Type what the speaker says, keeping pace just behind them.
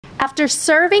After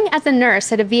serving as a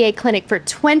nurse at a VA clinic for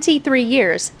 23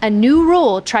 years, a new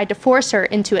rule tried to force her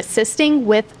into assisting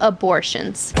with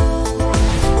abortions.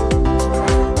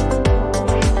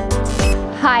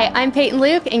 Hi, I'm Peyton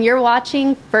Luke, and you're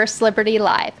watching First Liberty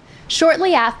Live.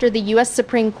 Shortly after the U.S.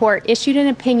 Supreme Court issued an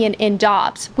opinion in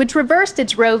Dobbs, which reversed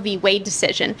its Roe v. Wade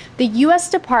decision, the U.S.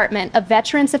 Department of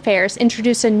Veterans Affairs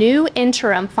introduced a new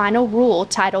interim final rule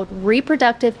titled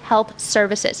Reproductive Health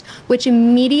Services, which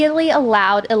immediately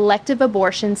allowed elective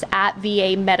abortions at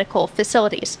VA medical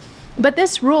facilities. But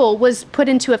this rule was put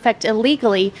into effect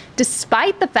illegally,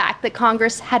 despite the fact that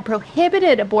Congress had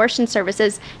prohibited abortion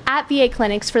services at VA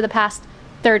clinics for the past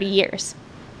 30 years.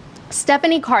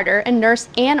 Stephanie Carter, a nurse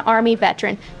and Army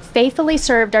veteran, faithfully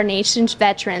served our nation's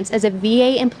veterans as a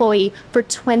VA employee for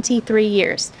 23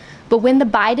 years. But when the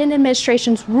Biden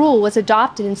administration's rule was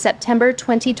adopted in September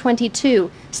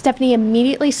 2022, Stephanie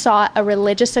immediately sought a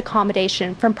religious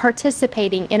accommodation from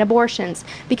participating in abortions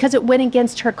because it went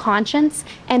against her conscience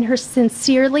and her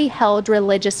sincerely held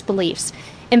religious beliefs.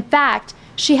 In fact,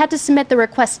 she had to submit the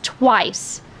request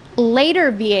twice.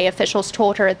 Later, VA officials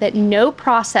told her that no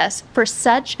process for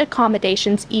such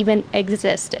accommodations even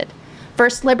existed.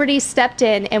 First Liberty stepped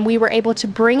in and we were able to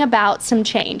bring about some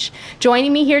change.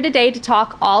 Joining me here today to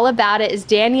talk all about it is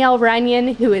Danielle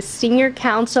Runyan, who is Senior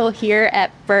Counsel here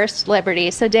at First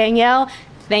Liberty. So Danielle,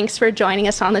 thanks for joining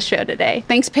us on the show today.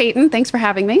 Thanks, Peyton. Thanks for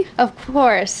having me. Of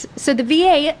course. So the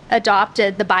VA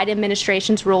adopted the Biden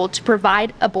administration's rule to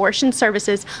provide abortion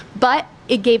services, but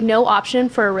it gave no option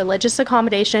for a religious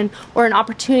accommodation or an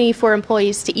opportunity for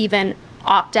employees to even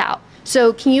opt out.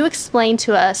 So can you explain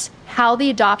to us how the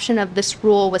adoption of this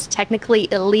rule was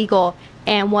technically illegal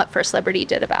and what First Liberty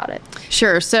did about it?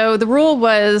 Sure. So the rule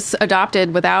was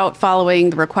adopted without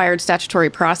following the required statutory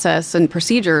process and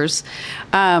procedures.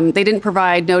 They didn't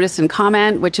provide notice and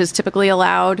comment, which is typically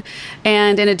allowed.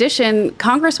 And in addition,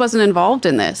 Congress wasn't involved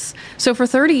in this. So for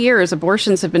 30 years,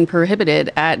 abortions have been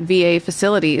prohibited at VA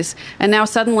facilities. And now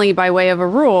suddenly, by way of a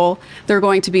rule, they're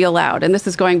going to be allowed. And this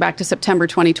is going back to September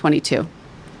 2022.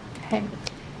 Okay.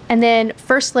 And then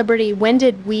First Liberty, when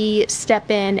did we step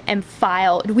in and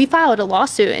file? We filed a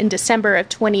lawsuit in December of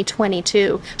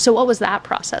 2022. So what was that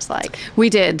process like? We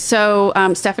did. So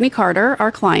Stephanie Carter, our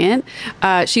client,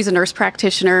 she's a nurse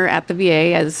practitioner at the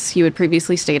VA, as you had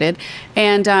previously stated.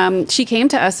 And she came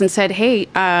to us and said, hey,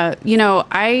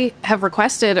 I have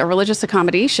requested a religious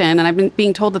accommodation and I've been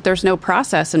being told that there's no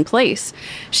process in place.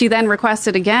 She then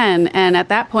requested again. And at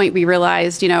that point, we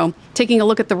realized, taking a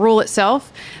look at the rule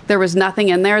itself, there was nothing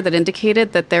in there that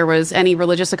indicated that there was any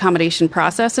religious accommodation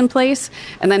process in place.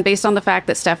 And then based on the fact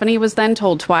that Stephanie was then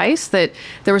told twice that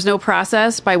there was no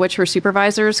process by which her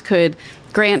supervisors could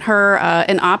grant her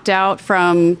an opt-out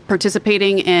from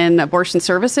participating in abortion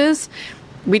services,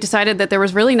 we decided that there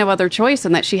was really no other choice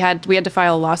and that we had to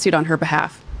file a lawsuit on her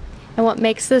behalf. And what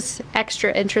makes this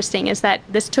extra interesting is that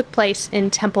this took place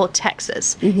in Temple,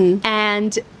 Texas. Mm-hmm.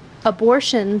 And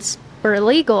abortions were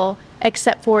illegal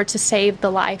except for to save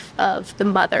the life of the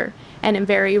mother and in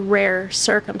very rare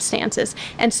circumstances.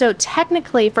 And so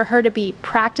technically for her to be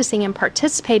practicing and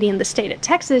participating in the state of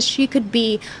Texas, she could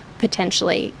be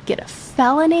potentially get a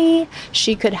felony.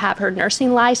 She could have her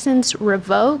nursing license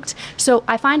revoked. So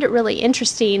I find it really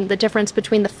interesting the difference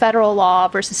between the federal law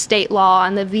versus state law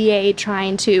and the VA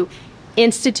trying to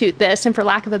institute this. And for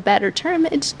lack of a better term,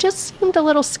 it just seemed a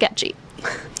little sketchy.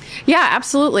 Yeah,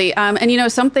 absolutely.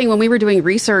 And something when we were doing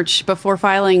research before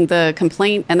filing the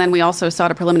complaint, and then we also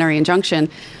sought a preliminary injunction,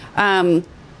 I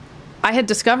had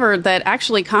discovered that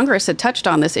actually Congress had touched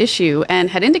on this issue and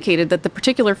had indicated that the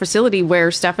particular facility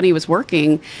where Stephanie was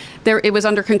working, it was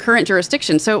under concurrent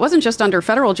jurisdiction. So it wasn't just under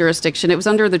federal jurisdiction, it was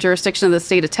under the jurisdiction of the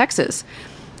state of Texas.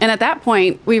 And at that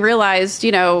point, we realized,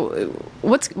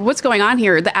 what's going on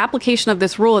here? The application of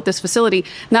this rule at this facility,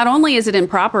 not only is it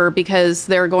improper because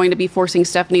they're going to be forcing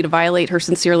Stephanie to violate her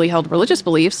sincerely held religious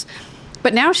beliefs,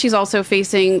 but now she's also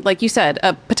facing, like you said,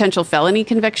 a potential felony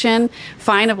conviction,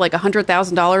 fine of like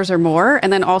 $100,000 or more,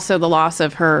 and then also the loss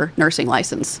of her nursing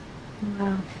license.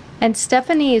 Wow. And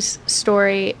Stephanie's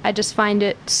story, I just find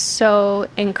it so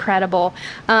incredible.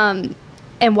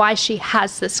 And why she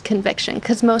has this conviction,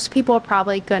 because most people are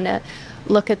probably going to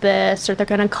look at this or they're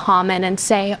going to comment and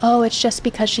say, oh, it's just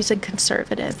because she's a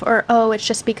conservative, or oh, it's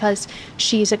just because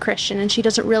she's a Christian and she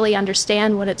doesn't really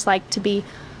understand what it's like to be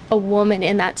a woman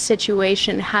in that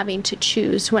situation having to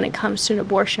choose when it comes to an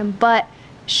abortion. But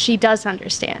she does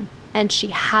understand and she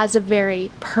has a very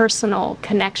personal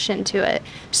connection to it.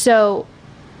 So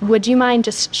would you mind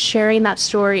just sharing that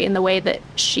story in the way that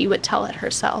she would tell it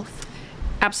herself?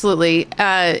 Absolutely.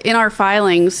 In our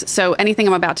filings, so anything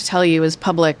I'm about to tell you is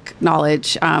public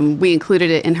knowledge. We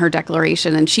included it in her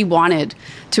declaration, and she wanted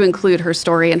to include her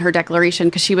story in her declaration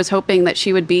because she was hoping that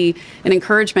she would be an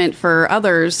encouragement for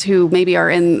others who maybe are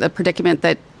in the predicament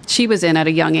that she was in at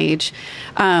a young age.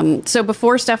 So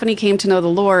before Stephanie came to know the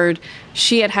Lord,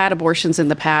 she had had abortions in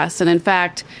the past. And in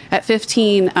fact, at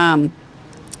 15,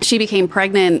 she became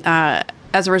pregnant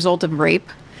as a result of rape.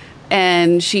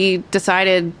 And she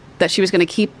decided that she was going to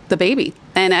keep the baby.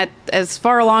 And at as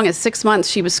far along as 6 months,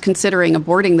 she was considering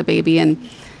aborting the baby. And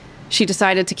she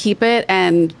decided to keep it.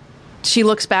 And she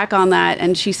looks back on that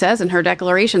and she says in her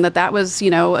declaration that was,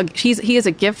 he is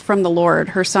a gift from the Lord.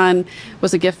 Her son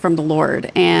was a gift from the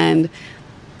Lord. And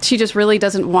she just really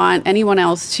doesn't want anyone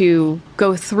else to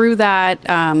go through that,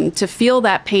 to feel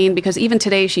that pain, because even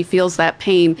today she feels that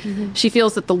pain. Mm-hmm. She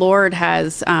feels that the Lord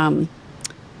has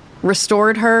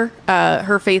restored her.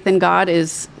 Her faith in God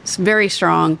is very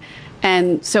strong.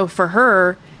 And so for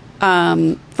her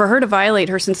to violate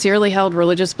her sincerely held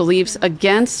religious beliefs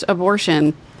against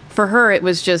abortion, for her, it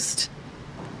was so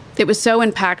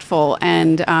impactful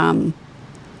and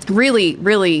really,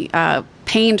 really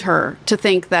pained her to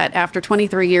think that after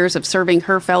 23 years of serving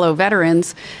her fellow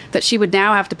veterans, that she would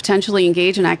now have to potentially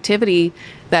engage in activity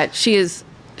that she is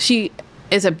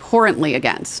abhorrently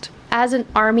against. As an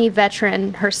Army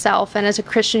veteran herself and as a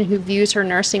Christian who views her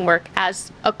nursing work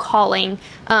as a calling,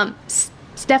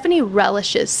 Stephanie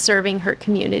relishes serving her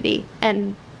community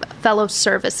and fellow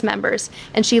service members,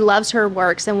 and she loves her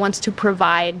works and wants to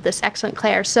provide this excellent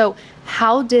care. So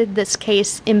how did this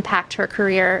case impact her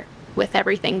career with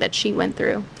everything that she went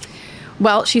through?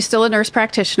 Well, she's still a nurse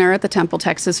practitioner at the Temple,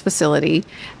 Texas facility.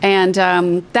 And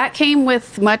that came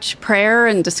with much prayer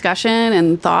and discussion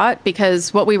and thought,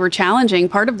 because what we were challenging,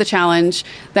 part of the challenge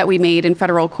that we made in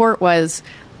federal court was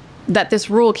that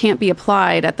this rule can't be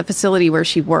applied at the facility where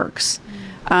she works.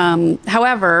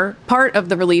 However, part of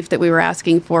the relief that we were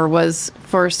asking for was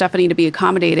for Stephanie to be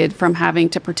accommodated from having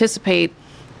to participate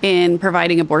in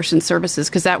providing abortion services,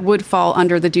 because that would fall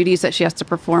under the duties that she has to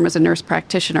perform as a nurse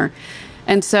practitioner.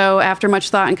 And so after much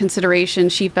thought and consideration,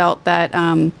 she felt that,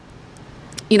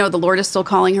 the Lord is still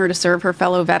calling her to serve her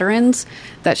fellow veterans,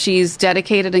 that she's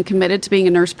dedicated and committed to being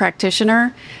a nurse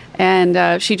practitioner.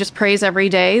 And she just prays every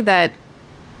day that,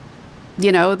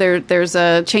 there's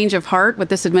a change of heart with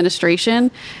this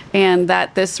administration, and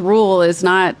that this rule is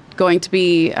not going to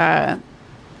be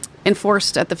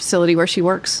enforced at the facility where she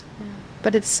works.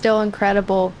 But it's still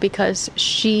incredible because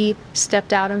she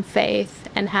stepped out in faith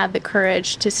and had the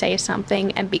courage to say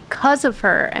something. And because of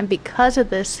her and because of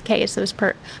this case that was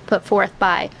put forth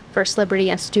by First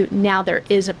Liberty Institute, now there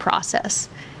is a process.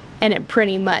 And it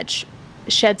pretty much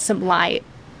sheds some light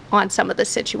on some of the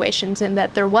situations, and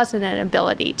that there wasn't an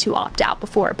ability to opt out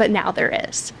before, but now there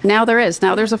is. Now there is.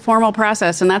 Now there's a formal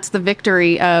process, and that's the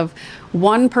victory of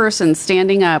one person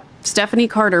standing up, Stephanie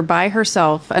Carter by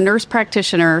herself, a nurse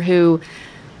practitioner who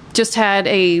just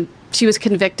she was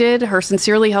convicted. Her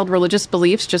sincerely held religious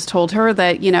beliefs just told her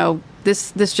that,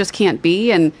 this just can't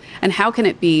be. And how can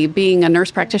it be, being a nurse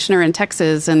practitioner in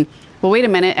Texas? And, well, wait a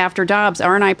minute, after Dobbs,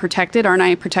 aren't I protected? Aren't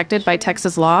I protected by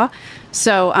Texas law?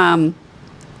 So,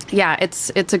 yeah, it's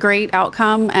a great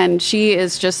outcome, and she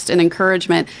is just an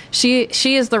encouragement.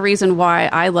 She is the reason why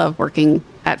I love working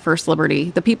at First Liberty.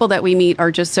 The people that we meet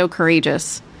are just so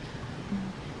courageous.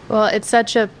 Well, it's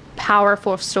such a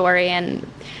powerful story, and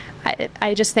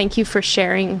I just thank you for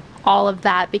sharing all of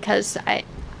that, because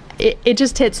it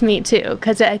just hits me too,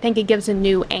 because I think it gives a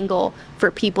new angle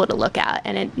for people to look at,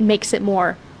 and it makes it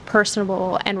more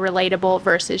personable and relatable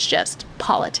versus just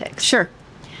politics. Sure.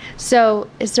 So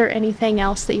is there anything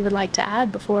else that you would like to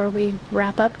add before we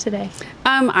wrap up today?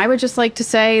 I would just like to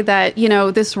say that,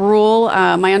 this rule,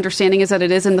 my understanding is that it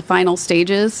is in the final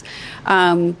stages,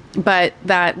 but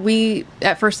that we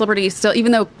at First Liberty still,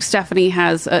 even though Stephanie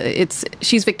has,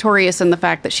 she's victorious in the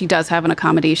fact that she does have an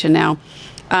accommodation now.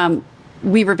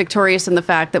 We were victorious in the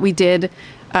fact that we did,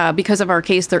 because of our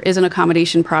case, there is an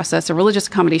accommodation process, a religious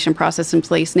accommodation process in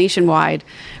place nationwide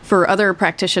for other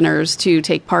practitioners to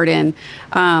take part in.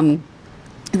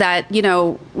 That,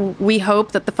 we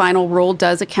hope that the final rule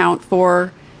does account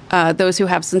for those who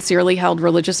have sincerely held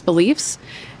religious beliefs.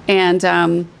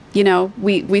 And,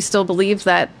 we still believe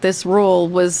that this rule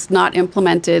was not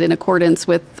implemented in accordance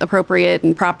with appropriate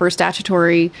and proper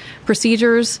statutory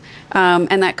procedures,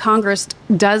 and that Congress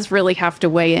does really have to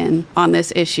weigh in on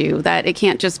this issue, that it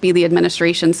can't just be the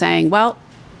administration saying, well,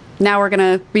 now we're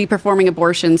going to be performing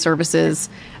abortion services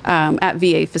at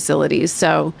VA facilities.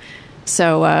 So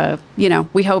So,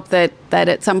 we hope that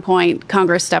at some point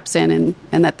Congress steps in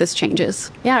and that this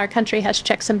changes. Yeah, our country has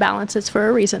checks and balances for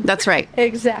a reason. That's right.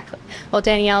 Exactly. Well,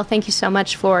 Danielle, thank you so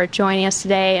much for joining us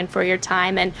today and for your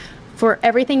time and for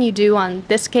everything you do on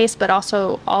this case, but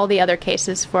also all the other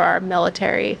cases for our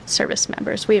military service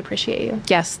members. We appreciate you.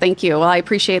 Yes, thank you. Well, I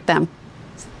appreciate them.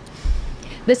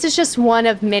 This is just one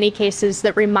of many cases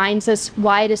that reminds us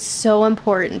why it is so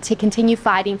important to continue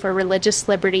fighting for religious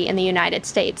liberty in the United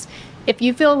States. If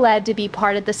you feel led to be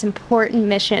part of this important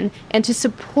mission and to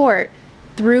support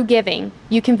through giving,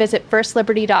 you can visit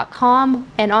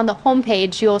firstliberty.com, and on the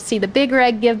homepage you'll see the big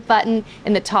red give button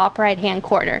in the top right-hand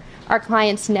corner. Our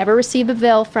clients never receive a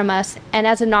bill from us, and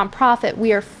as a nonprofit,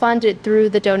 we are funded through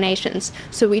the donations,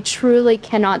 so we truly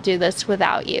cannot do this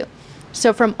without you.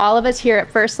 So from all of us here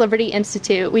at First Liberty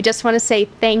Institute, we just want to say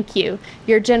thank you.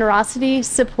 Your generosity,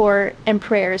 support, and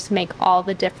prayers make all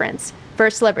the difference.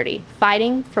 First Liberty,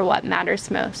 fighting for what matters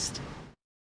most.